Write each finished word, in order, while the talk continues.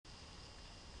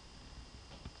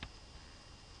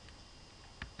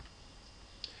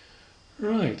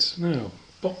Right, now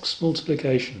box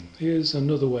multiplication. Here's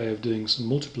another way of doing some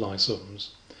multiply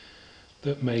sums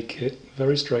that make it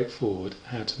very straightforward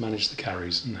how to manage the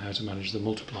carries and how to manage the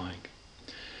multiplying.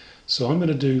 So I'm going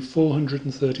to do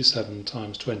 437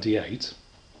 times 28,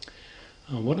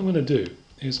 and what I'm going to do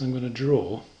is I'm going to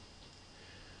draw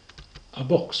a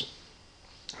box.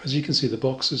 As you can see, the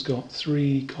box has got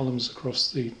 3 columns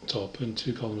across the top and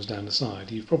 2 columns down the side.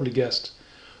 You've probably guessed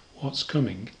what's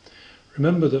coming.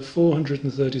 Remember that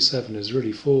 437 is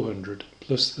really 400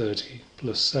 plus 30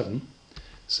 plus 7.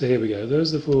 So here we go,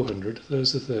 there's the 400,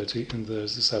 there's the 30 and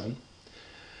there's the 7.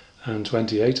 And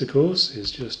 28 of course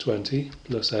is just 20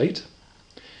 plus 8.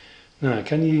 Now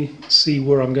can you see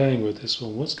where I'm going with this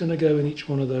one? What's going to go in each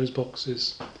one of those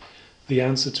boxes? The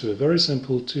answer to a very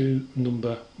simple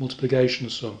 2-number multiplication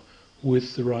sum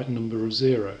with the right number of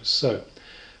zeros. So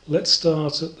let's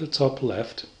start at the top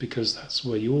left, because that's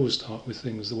where you always start with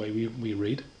things the way we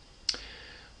read.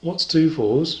 What's 2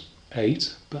 4s?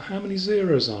 8. But how many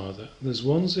zeros are there? There's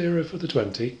 1 0 for the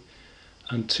 20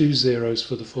 and 2 zeros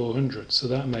for the 400, so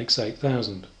that makes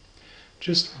 8,000.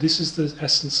 This is the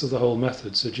essence of the whole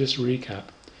method, so just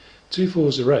recap. 2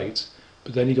 4s are 8,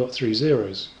 but then you got 3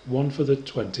 zeros, 1 for the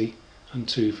 20 and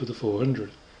 2 for the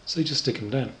 400, so you just stick them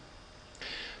down.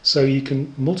 So you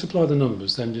can multiply the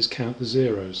numbers, then just count the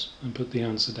zeros and put the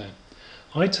answer down.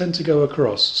 I tend to go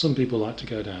across, some people like to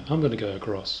go down. I'm going to go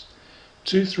across.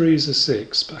 2 3s are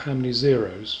 6, but how many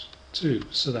zeros? 2,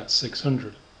 so that's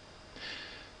 600.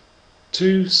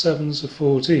 2 7s are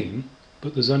 14,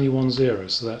 but there's only 1 0,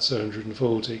 so that's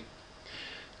 140.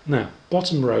 Now,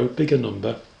 bottom row, bigger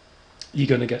number, you're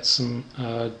going to get some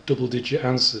double-digit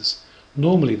answers.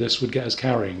 Normally this would get us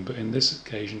carrying, but in this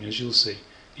occasion, as you'll see,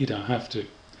 you don't have to.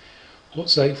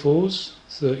 What's 8 4s?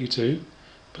 32,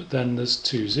 but then there's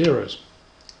 2 zeros.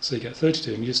 So you get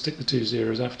 32 and you just stick the 2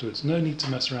 zeros afterwards. No need to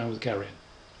mess around with carrying.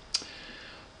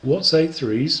 What's 8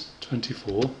 3s?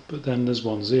 24, but then there's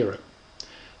 1 0.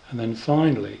 And then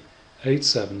finally, 8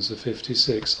 7s are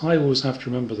 56. I always have to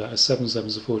remember that as 7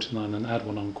 7s are 49 and add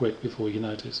one on quick before you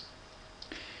notice.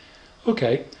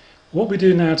 Okay, what we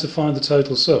do now to find the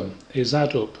total sum is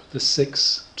add up the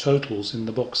 6 totals in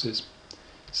the boxes.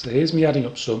 So here's me adding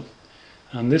up sum.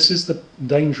 And this is the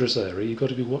dangerous area. You've got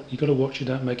to watch you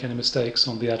don't make any mistakes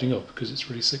on the adding up, because it's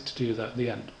really sick to do that at the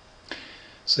end.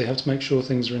 So you have to make sure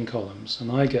things are in columns, and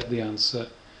I get the answer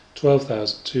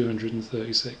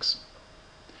 12,236.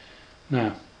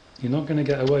 Now, you're not going to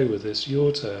get away with this.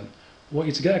 Your turn. I want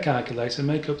you to get a calculator,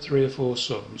 make up 3 or 4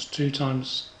 sums, 2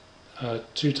 times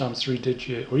 3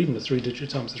 digit, or even the 3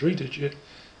 digit times the 3 digit,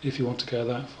 if you want to go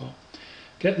that far.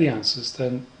 Get the answers,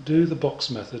 then do the box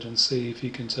method and see if you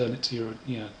can turn it to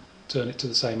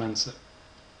the same answer.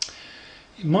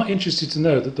 It might interest you to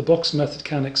know that the box method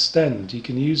can extend. You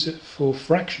can use it for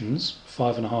fractions.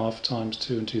 5.5 times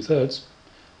 2 2/3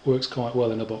 works quite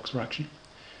well in a box fraction,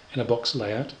 in a box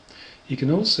layout. You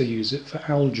can also use it for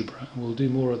algebra, and we'll do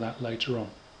more of that later on.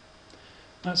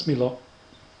 That's me lot.